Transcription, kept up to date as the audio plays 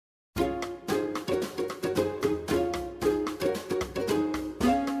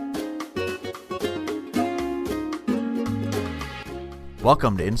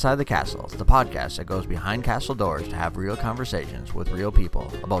Welcome to Inside the Castle, the podcast that goes behind castle doors to have real conversations with real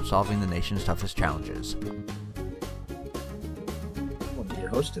people about solving the nation's toughest challenges. I'll be your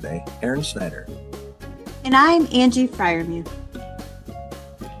host today, Aaron Snyder. And I'm Angie Fryermuth.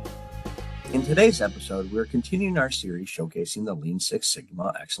 In today's episode, we're continuing our series showcasing the Lean Six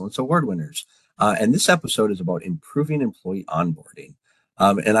Sigma Excellence Award winners. And this episode is about improving employee onboarding.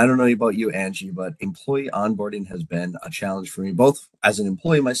 And I don't know about you, Angie, but employee onboarding has been a challenge for me, both as an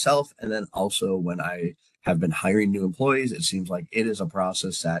employee myself, and then also when I have been hiring new employees. It seems like it is a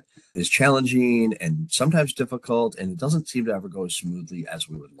process that is challenging and sometimes difficult, and it doesn't seem to ever go as smoothly as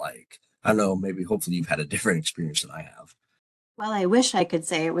we would like. I don't know, maybe hopefully you've had a different experience than I have. Well, I wish I could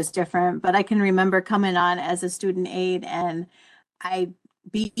say it was different, but I can remember coming on as a student aide and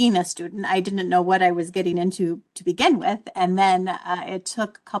being a student, I didn't know what I was getting into to begin with. And then it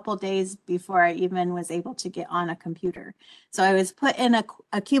took a couple days before I even was able to get on a computer. So I was put in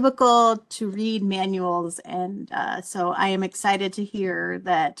a cubicle to read manuals. And so I am excited to hear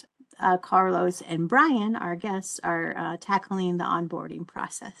that Carlos and Brian, our guests, are tackling the onboarding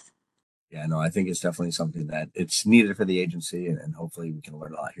process. Yeah, no, I think it's definitely something that it's needed for the agency, and hopefully we can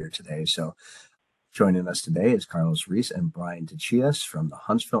learn a lot here today. So joining us today is Carlos Reese and Brian Tachias from the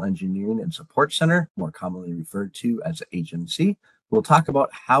Huntsville Engineering and Support Center, more commonly referred to as HNC. We'll talk about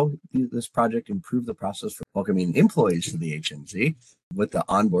how this project improved the process for welcoming employees to the HNC with the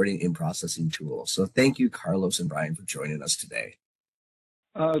onboarding and processing tools. So thank you, Carlos and Brian, for joining us today.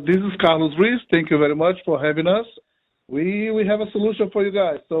 This is Carlos Reese. Thank you very much for having us. We have a solution for you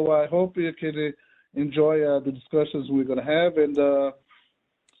guys, so I hope you can enjoy the discussions we're going to have, and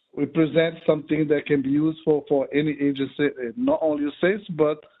we present something that can be useful for any agency, not only USACE,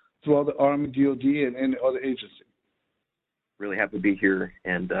 but throughout the Army, DOD, and any other agency. Really happy to be here,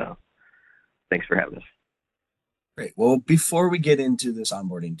 and thanks for having us. Great. Well, before we get into this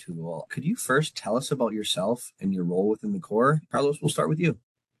onboarding tool, could you first tell us about yourself and your role within the Corps? Carlos, we'll start with you.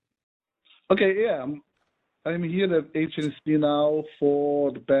 Okay, yeah. I'm here at HNC now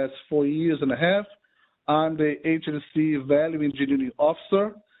for the past 4 years and a half. I'm the HNC Value Engineering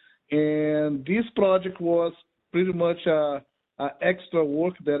Officer. And this project was pretty much extra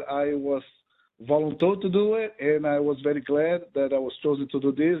work that I was volunteered to do it, and I was very glad that I was chosen to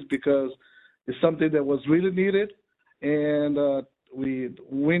do this because it's something that was really needed. And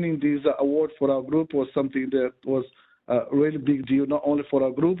winning this award for our group was something that was a really big deal, not only for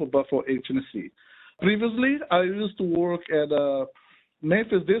our group, but for HNC. Previously, I used to work at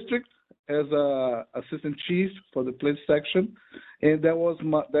Memphis District as a assistant chief for the police section, and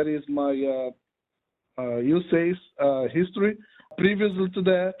that is my USACE history. Previously to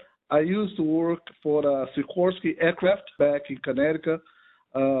that, I used to work for Sikorsky Aircraft back in Connecticut.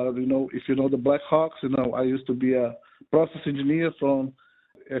 If you know the Blackhawks, I used to be a process engineer from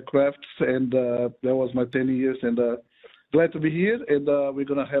aircraft, and that was my 10 years. And glad to be here, and we're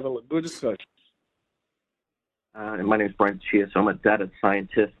gonna have a good discussion. And my name is Brian Tachias. I'm a data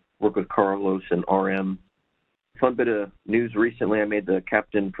scientist. Work with Carlos and RM. Fun bit of news recently. I made the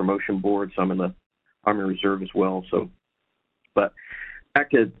captain promotion board, so I'm in the Army Reserve as well. But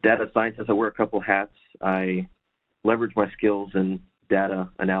back to data scientist, I wear a couple hats. I leverage my skills in data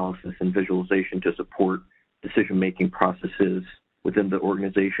analysis and visualization to support decision-making processes within the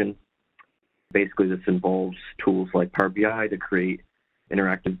organization. Basically, this involves tools like Power BI to create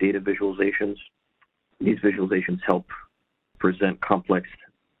interactive data visualizations. These visualizations help present complex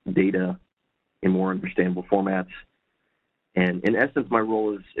data in more understandable formats. And in essence, my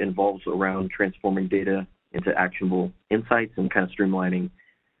role involves around transforming data into actionable insights and kind of streamlining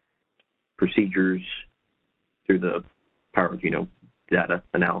procedures through the power of, data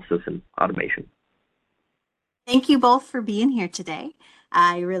analysis and automation. Thank you both for being here today.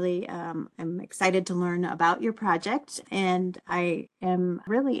 I really am excited to learn about your project, and I am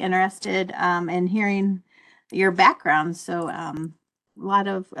really interested in hearing your background. So a lot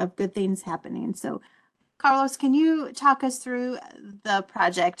of good things happening. So Carlos, can you talk us through the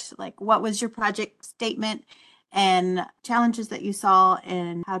project? Like, what was your project statement and challenges that you saw,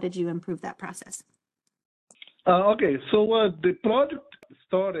 and how did you improve that process? Okay, so the project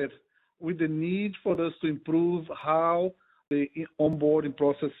started with the need for us to improve how the onboarding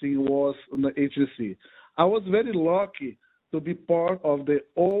processing was in the agency. I was very lucky to be part of the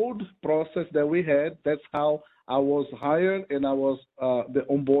old process that we had. That's how I was hired, and I was the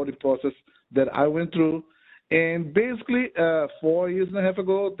onboarding process that I went through. And basically, 4 years and a half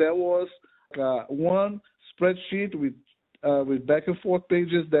ago, there was one spreadsheet with back and forth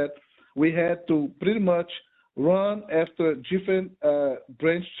pages that we had to pretty much run after different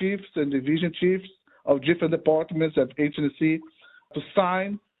branch chiefs and division chiefs of different departments at HNC to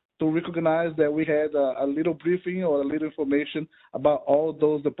sign to recognize that we had a little briefing or a little information about all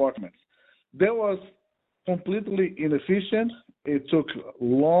those departments. That was completely inefficient. It took a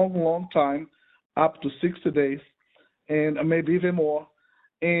long time, up to 60 days, and maybe even more.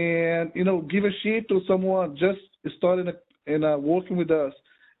 And, give a sheet to someone just starting and working with us,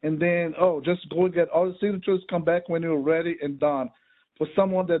 and then, just go and get all the signatures, come back when you're ready and done. For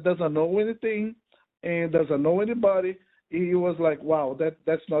someone that doesn't know anything and doesn't know anybody, it was like, wow,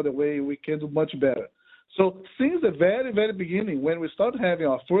 that's not the way. We can do much better. So since the very, very beginning, when we started having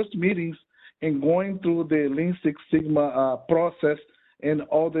our first meetings and going through the Lean Six Sigma process and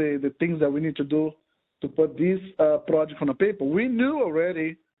all the things that we need to do to put this project on the paper, we knew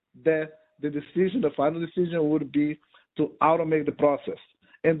already that the final decision would be to automate the process.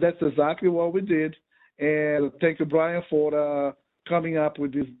 And that's exactly what we did. And thank you, Brian, for coming up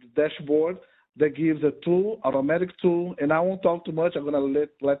with this dashboard that gives a tool, automatic tool. And I won't talk too much. I'm going to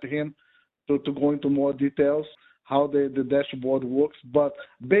let him to go into more details how the dashboard works. But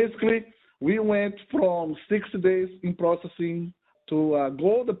basically, we went from 60 days in processing to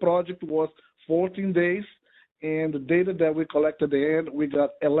goal. The project was 14 days, and the data that we collected at the end, we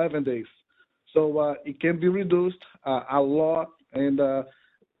got 11 days. So it can be reduced a lot, and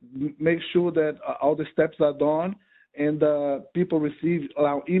make sure that all the steps are done, and people receive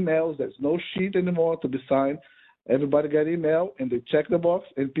our emails. There's no sheet anymore to be signed. Everybody get email, and they check the box,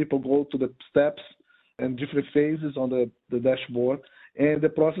 and people go to the steps and different phases on the dashboard, and the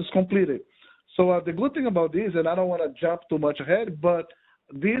process completed. So the good thing about this, and I don't want to jump too much ahead, but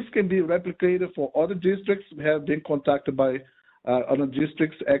this can be replicated for other districts. We have been contacted by other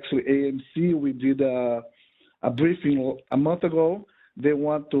districts. Actually, AMC, we did a briefing a month ago. They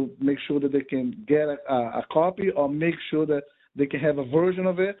want to make sure that they can get a copy, or make sure that they can have a version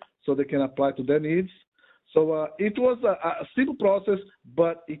of it so they can apply to their needs. So it was a simple process,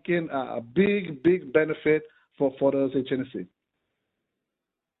 but it can a big benefit for us at HNC.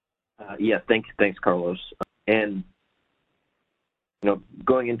 Yeah, thanks, Carlos. And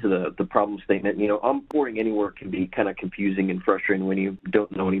going into the problem statement, onboarding anywhere can be kind of confusing and frustrating when you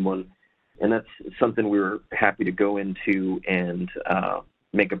don't know anyone, and that's something we were happy to go into and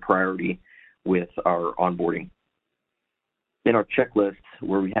make a priority with our onboarding. In our checklist,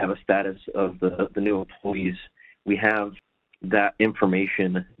 where we have a status of the new employees, we have that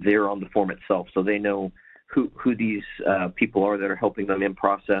information there on the form itself, so they know who these people are that are helping them in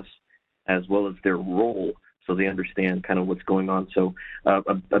process, as well as their role, so they understand kind of what's going on. So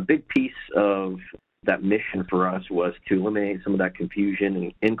a big piece of that mission for us was to eliminate some of that confusion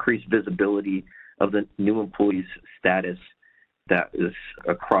and increase visibility of the new employees' status that is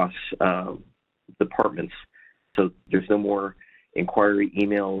across departments. So there's no more inquiry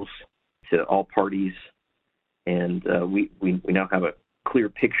emails to all parties, and we now have a clear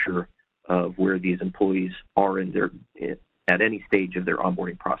picture of where these employees are at any stage of their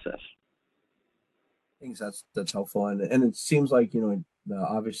onboarding process. I think that's helpful, and it seems like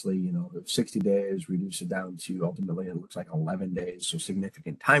obviously 60 days, reduce it down to ultimately it looks like 11 days, so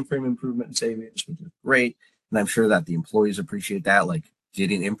significant time frame improvement and savings, which is great, and I'm sure that the employees appreciate that. Like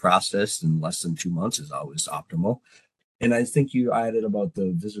getting in process in less than 2 months is always optimal. And I think you added about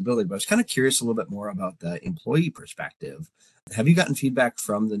the visibility, but I was kind of curious a little bit more about the employee perspective. Have you gotten feedback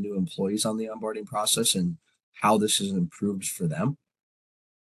from the new employees on the onboarding process and how this has improved for them?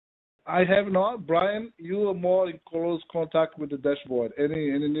 I have not. Brian, you are more in close contact with the dashboard.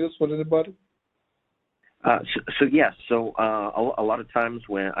 Any news for anybody? Yes. So a lot of times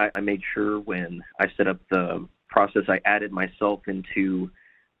when I made sure when I set up the process, I added myself into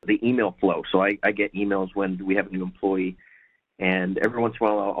the email flow. So I get emails when we have a new employee, and every once in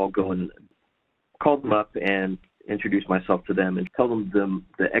a while I'll go and call them up and introduce myself to them and tell them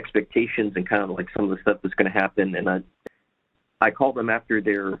the expectations and kind of like some of the stuff that's going to happen. And I call them after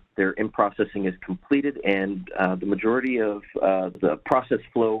their in-processing is completed, and the majority of the process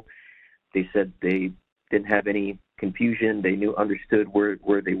flow, they said they didn't have any confusion. They understood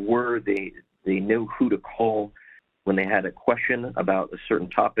where they were. They knew who to call when they had a question about a certain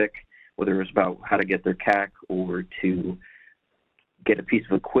topic, whether it was about how to get their CAC or to get a piece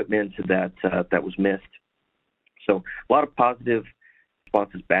of equipment that was missed. So a lot of positive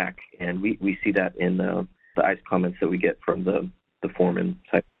responses back, and we see that in the ICE comments that we get from the foreman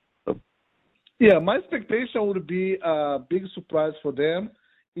side. So. Yeah, my expectation would be a big surprise for them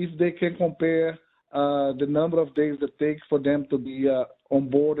if they can compare the number of days it takes for them to be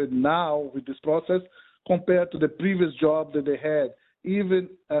onboarded now with this process compared to the previous job that they had, even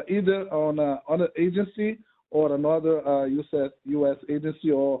either on an agency or another U.S.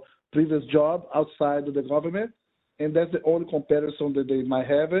 agency or previous job outside of the government. and that's the only comparison that they might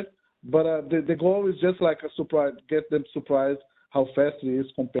have it. But the goal is just like a surprise, get them surprised how fast it is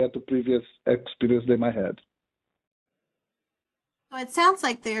compared to previous experience they might have. So it sounds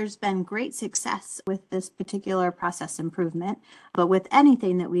like there's been great success with this particular process improvement, but with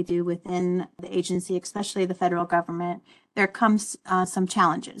anything that we do within the agency, especially the federal government, there comes some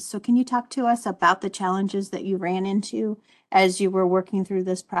challenges. So can you talk to us about the challenges that you ran into as you were working through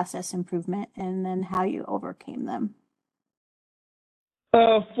this process improvement and then how you overcame them?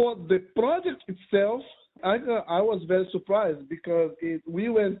 For the project itself, I was very surprised because we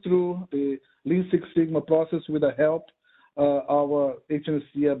went through the Lean Six Sigma process with the help our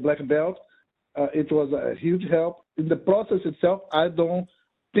HNC Black Belt. It was a huge help. In the process itself, I don't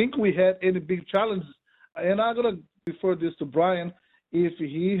think we had any big challenges. And I'm going to refer this to Brian if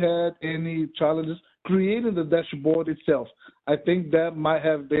he had any challenges creating the dashboard itself. I think that might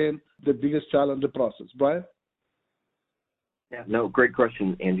have been the biggest challenge in the process. Brian? Yeah, no, great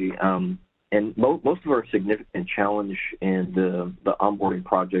question, Angie. And most of our significant challenge in the onboarding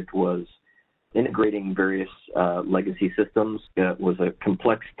project was integrating various legacy systems. It was a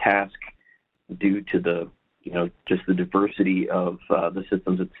complex task due to just the diversity of the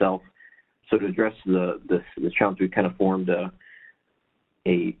systems itself. So to address the challenge, we kind of formed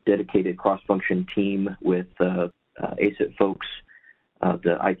a dedicated cross-function team with ACIT folks,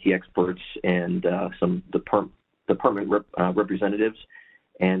 the IT experts, and some department representatives.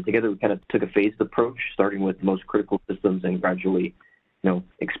 And together we kind of took a phased approach, starting with the most critical systems and gradually,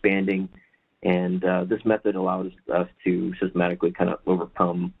 expanding. And this method allowed us to systematically kind of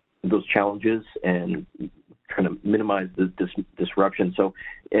overcome those challenges and kind of minimize the disruption. So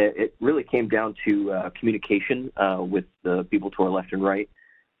it really came down to communication with the people to our left and right,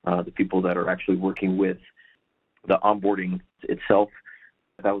 the people that are actually working with the onboarding itself.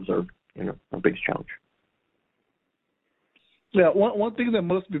 That was our biggest challenge. Yeah, one thing that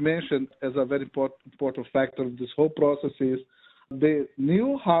must be mentioned as a very important factor of this whole process is the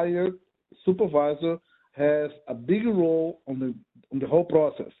new hire supervisor has a big role on the whole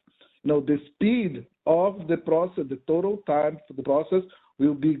process. The speed of the process, the total time for the process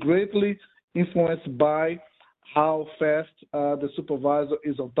will be greatly influenced by how fast the supervisor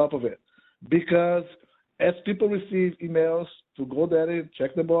is on top of it. Because as people receive emails to go there and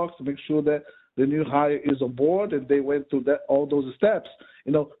check the box to make sure that the new hire is on board and they went through all those steps,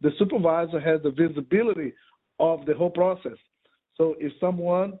 the supervisor has the visibility of the whole process. So if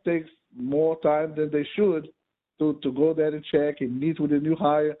someone takes more time than they should to go there and check and meet with the new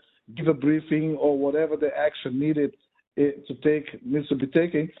hire, give a briefing or whatever the action needs to be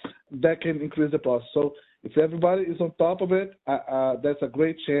taken, that can increase the process. So if everybody is on top of it, that's a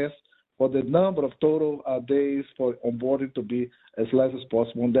great chance for the number of total days for onboarding to be as less as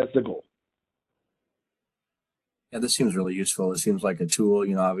possible, and that's the goal. Yeah, this seems really useful. It seems like a tool.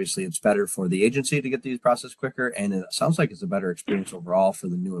 Obviously it's better for the agency to get these processed quicker, and it sounds like it's a better experience overall for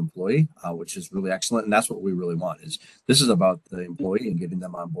the new employee, which is really excellent. And that's what we really want. This is about the employee and getting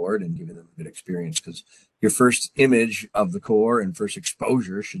them on board and giving them a good experience, because your first image of the core and first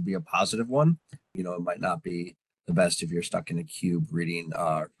exposure should be a positive one. It might not be the best if you're stuck in a cube reading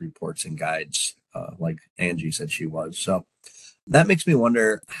reports and guides like Angie said she was. So that makes me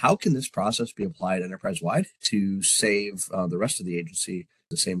wonder, how can this process be applied enterprise-wide to save the rest of the agency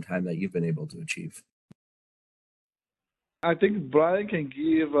at the same time that you've been able to achieve? I think Brian can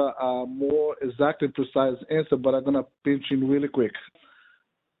give a more exact and precise answer, but I'm going to pinch in really quick.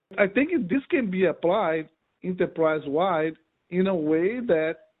 I think this can be applied enterprise-wide in a way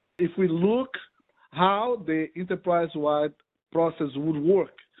that if we look how the enterprise-wide process would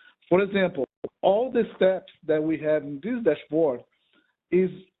work. For example, all the steps that we have in this dashboard is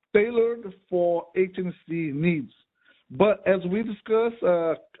tailored for HNC needs. But as we discussed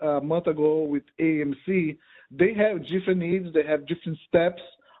a month ago with AMC, they have different needs, they have different steps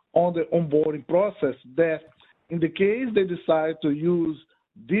on the onboarding process that in the case they decide to use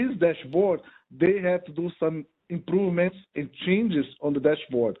this dashboard, they have to do some improvements and changes on the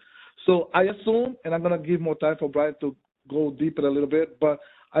dashboard. So I assume, and I'm going to give more time for Brian to go deeper a little bit, but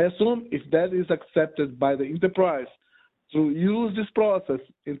I assume if that is accepted by the enterprise to use this process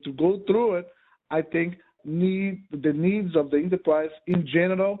and to go through it, I think the needs of the enterprise in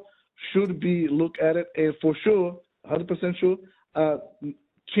general should be looked at it, and for sure, 100% sure,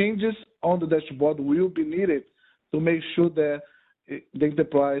 changes on the dashboard will be needed to make sure that the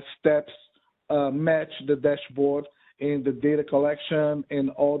enterprise steps match the dashboard and the data collection and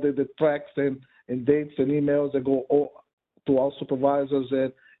all the tracks and dates and emails that go to all supervisors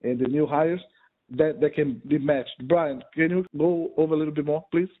and the new hires that can be matched. Brian, can you go over a little bit more,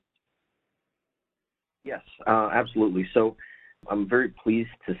 please? Yes, absolutely. So I'm very pleased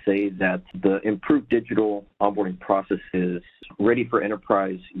to say that the improved digital onboarding process is ready for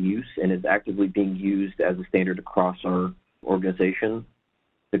enterprise use and is actively being used as a standard across our organization.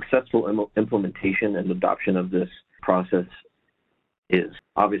 Successful implementation and adoption of this process is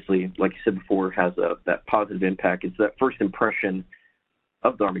obviously, like you said before, has that positive impact. It's that first impression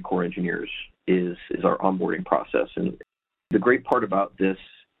of the Army Corps of Engineers is our onboarding process. And the great part about this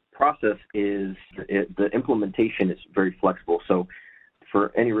process is the implementation is very flexible. So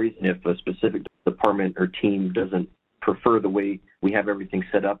for any reason, if a specific department or team doesn't prefer the way we have everything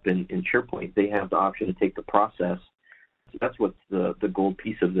set up in SharePoint, they have the option to take the process. So that's what's the gold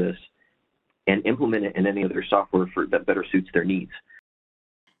piece of this, and implement it in any other software that better suits their needs.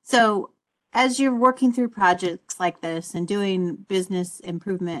 So as you're working through projects like this and doing business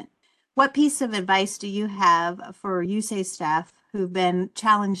improvement, what piece of advice do you have for USACE staff who've been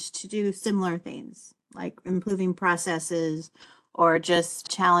challenged to do similar things, like improving processes or just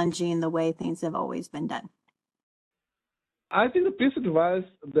challenging the way things have always been done? I think the piece of advice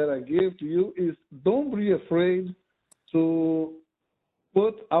that I give to you is don't be afraid to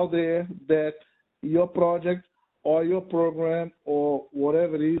put out there that your project or your program or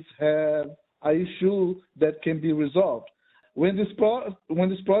whatever it is have an issue that can be resolved. When this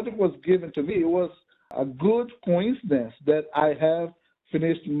project was given to me, it was a good coincidence that I have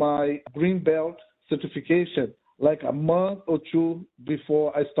finished my Green Belt certification like a month or two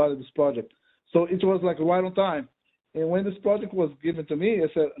before I started this project. So it was like right on time. And when this project was given to me, I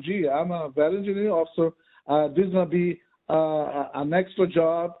said, gee, I'm a value engineering officer. This is going to be an extra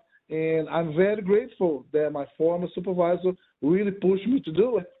job. And I'm very grateful that my former supervisor really pushed me to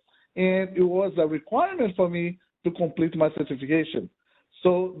do it. And it was a requirement for me to complete my certification.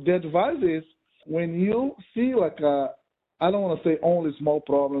 So the advice is when you see like I don't want to say only small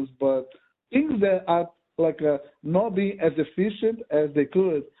problems, but things that are like not being as efficient as they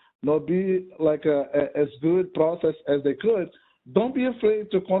could, not be like as good process as they could, don't be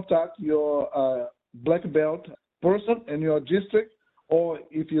afraid to contact your black belt person in your district, or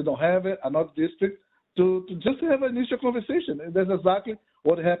if you don't have it, another district, to just have an initial conversation. And that's exactly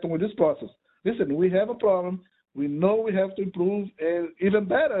what happened with this process. Listen, we have a problem. We know we have to improve, and even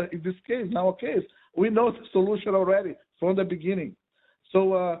better in this case, in our case, we know the solution already from the beginning.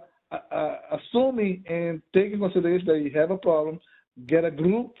 So assuming and taking consideration that you have a problem, get a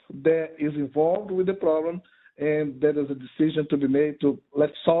group that is involved with the problem, and there is a decision to be made to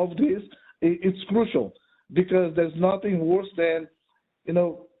let's solve this. It's crucial because there's nothing worse than,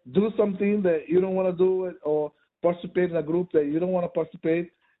 do something that you don't want to do it or participate in a group that you don't want to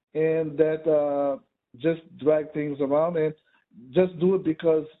participate, and that just drag things around and just do it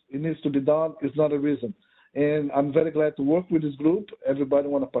because it needs to be done. It's not a reason. And I'm very glad to work with this group. Everybody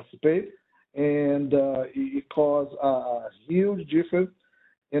want to participate, and it caused a huge difference.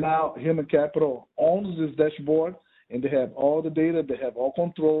 And now human capital owns this dashboard, and they have all the data. They have all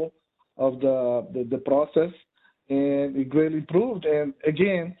control of the process, and it greatly improved. And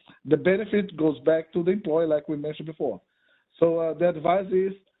again, the benefit goes back to the employee, like we mentioned before. So the advice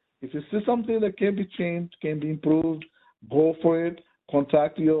is, if you see something that can be changed, can be improved, go for it.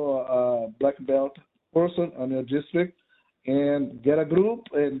 Contact your black belt person on your district and get a group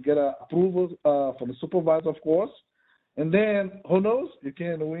and get approval from the supervisor, of course. And then, who knows, you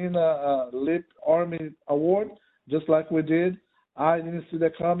can win a LEAP Army Award, just like we did. I didn't see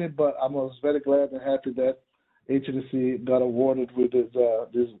that coming, but I was very glad and happy that HNC got awarded with this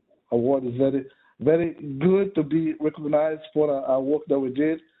award. It's very, very good to be recognized for our work that we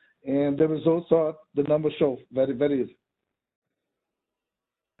did. And the results are, the numbers show, very, very easy.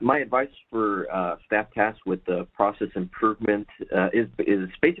 My advice for staff tasks with the process improvement is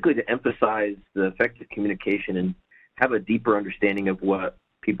basically to emphasize the effective communication and have a deeper understanding of what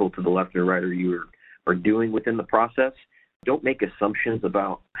people to the left and right of you are doing within the process. Don't make assumptions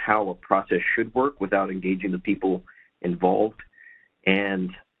about how a process should work without engaging the people involved,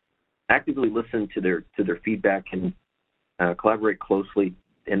 and actively listen to their feedback and collaborate closely.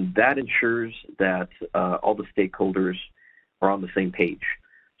 And that ensures that all the stakeholders are on the same page.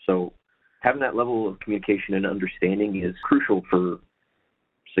 So having that level of communication and understanding is crucial for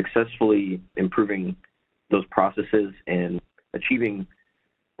successfully improving those processes and achieving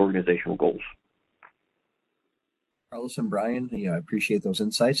organizational goals. Carlos and Brian, I appreciate those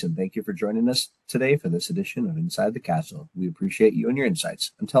insights, and thank you for joining us today for this edition of Inside the Castle. We appreciate you and your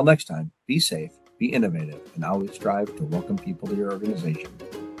insights. Until next time, be safe, be innovative, and always strive to welcome people to your organization.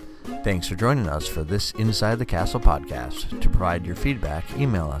 Thanks for joining us for this Inside the Castle podcast. To provide your feedback,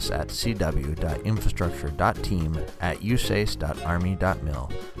 email us at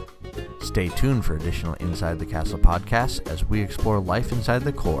cw.infrastructure.team@usace.army.mil. Stay tuned for additional Inside the Castle podcasts as we explore life inside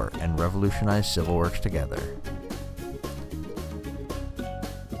the Corps and revolutionize civil works together.